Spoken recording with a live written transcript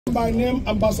By name,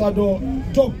 Ambassador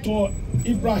Dr.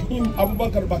 Ibrahim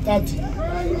Abubakar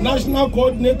Batati, National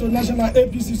Coordinator, National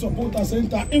APC Supporter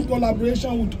Center, in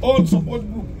collaboration with all support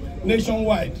groups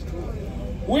nationwide.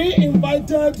 We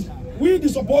the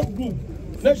support group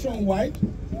nationwide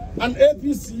and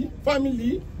APC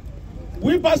family,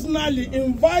 we personally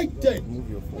invite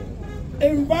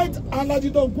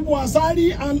Alhaji Dokubo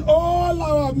Asari and all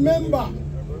our members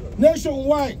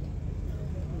nationwide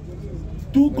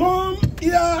to come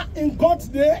here in court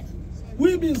day.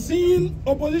 We've been seeing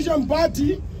opposition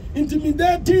party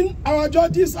intimidating our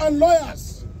judges and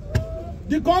lawyers.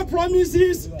 The court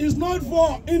promises is not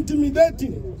for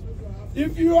intimidating.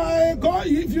 If you are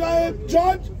a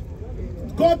judge,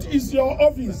 court is your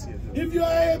office. If you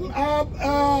are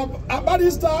a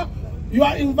barrister, you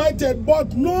are invited,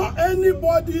 but no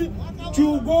anybody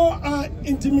to go and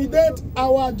intimidate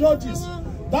our judges.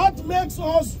 That makes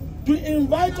us to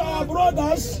invite our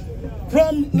brothers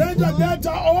from Niger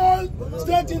Delta, all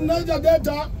states in Niger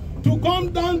Delta, to come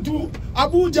down to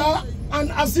Abuja and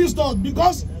assist us,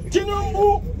 because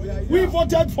Tinubu, we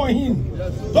voted for him.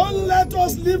 Don't let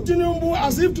us leave Tinubu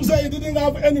as if to say he didn't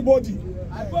have anybody.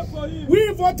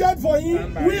 We voted for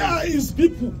him. We are his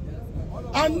people,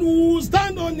 and we will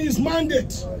stand on his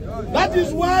mandate. That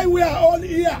is why we are all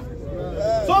here.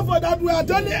 So for that, we are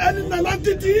telling any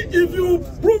non-entity, if you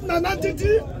prove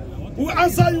non-entity, we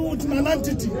answer you with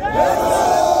non-entity.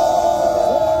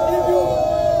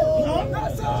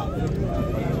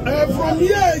 From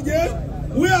here again,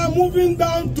 we are moving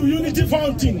down to Unity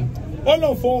Fountain, all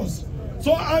of us.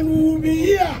 So, and we will be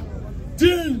here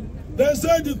till they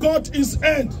say the court is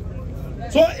end.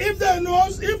 So if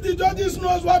the judges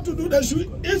knows what to do, they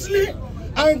should easily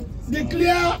and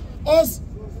declare us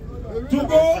to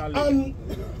go and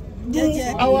do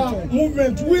our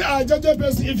movement. We are Jaja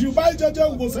person. If you buy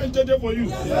Jaja, we will send Jaja for you. If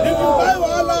you buy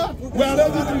Wahala, we are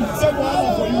ready to send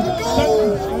Wahala for you.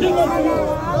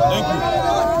 Thank you.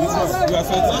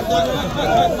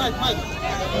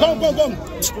 Come.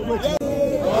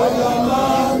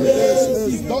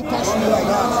 Don't touch me like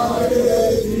that.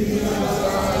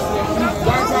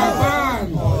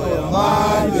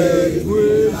 Monday we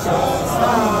shall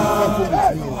stand.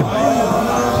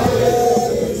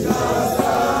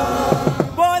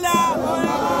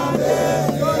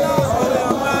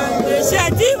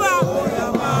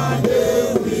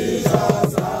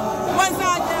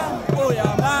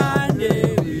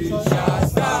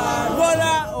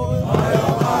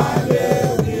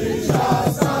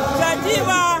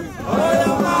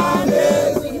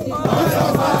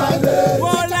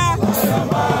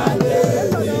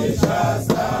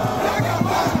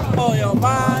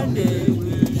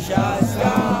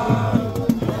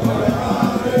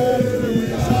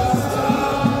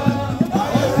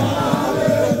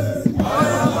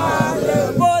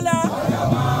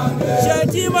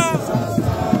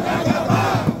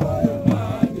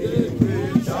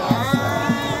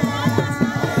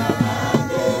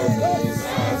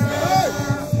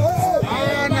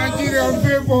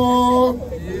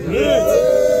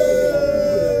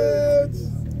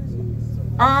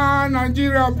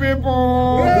 Nigerian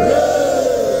people.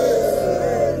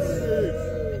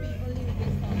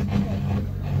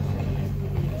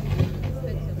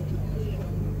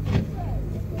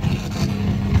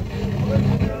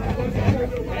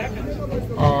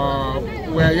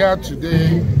 We're here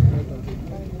today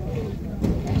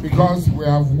because we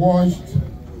have watched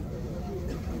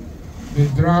the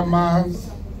dramas,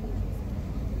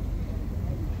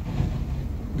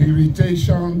 the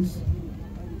irritations,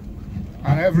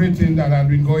 and everything that has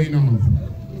been going on.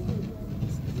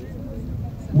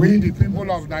 We, the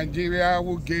people of Nigeria,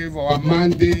 who gave our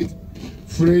mandate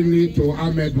freely to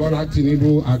Ahmed Bola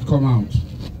Tinubu, had come out.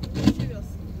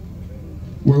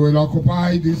 We will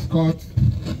occupy this court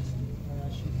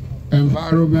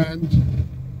environment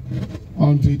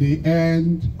until the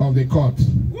end of the court.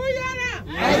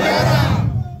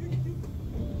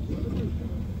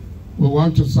 We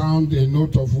want to sound a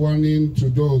note of warning to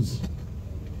those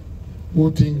who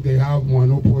think they have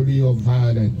monopoly of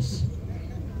violence.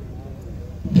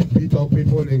 They beat up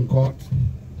people in court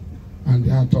and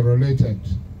they are tolerated.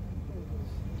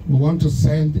 We want to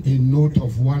send a note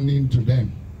of warning to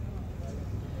them.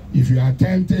 If you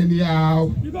attempt anyhow,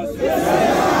 we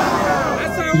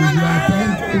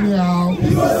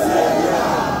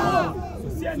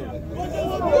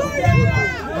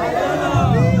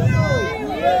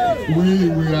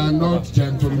are not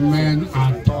gentlemen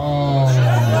at all.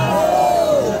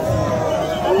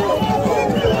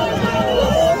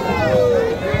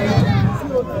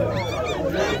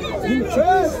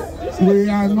 We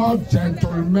are not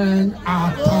gentlemen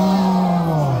at all.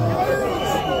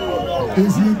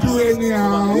 If you do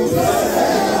anyhow,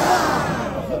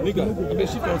 the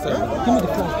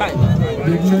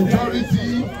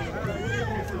majority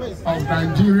of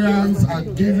Nigerians are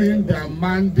giving their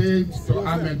mandate to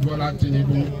Ahmed Bola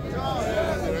Tinubu.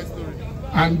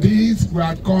 And these we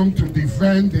had come to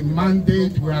defend the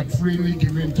mandate we had freely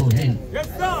given to him. Yes,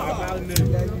 sir.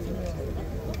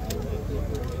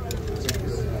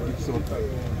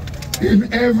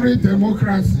 In every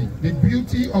democracy, the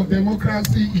beauty of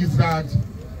democracy is that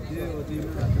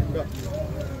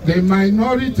the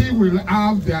minority will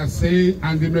have their say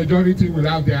and the majority will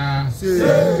have their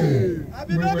say.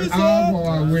 We will have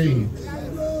our way.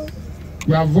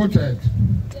 We have voted.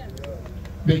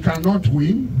 They cannot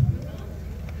win.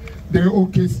 They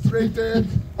orchestrated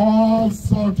all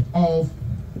sorts of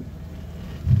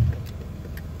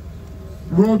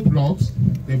roadblocks.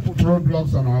 They put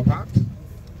roadblocks on our path.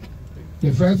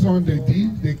 The first one they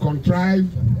did, they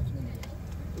contrived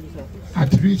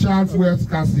artificial fuel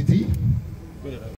scarcity.